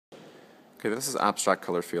Okay, this is Abstract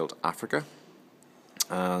Colour Field Africa,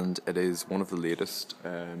 and it is one of the latest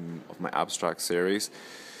of my abstract series.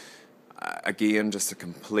 Again, just a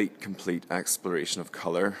complete exploration of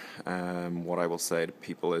colour. What I will say to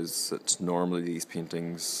people is that normally these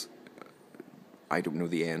paintings, I don't know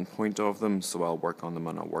the end point of them, so I'll work on them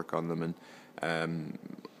and I'll work on them, and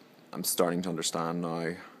I'm starting to understand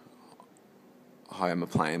now how I'm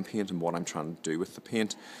applying paint and what I'm trying to do with the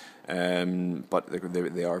paint. But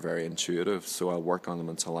they are very intuitive, so I'll work on them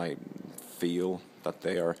until I feel that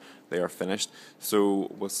they are finished.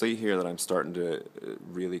 So we'll see here that I'm starting to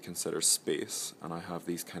really consider space, and I have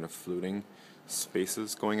these kind of floating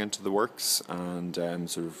spaces going into the works, and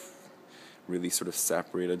really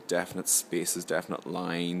separated, definite spaces, definite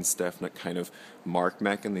lines, definite kind of mark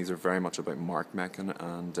making. These are very much about mark making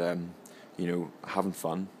and having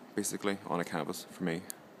fun basically on a canvas for me.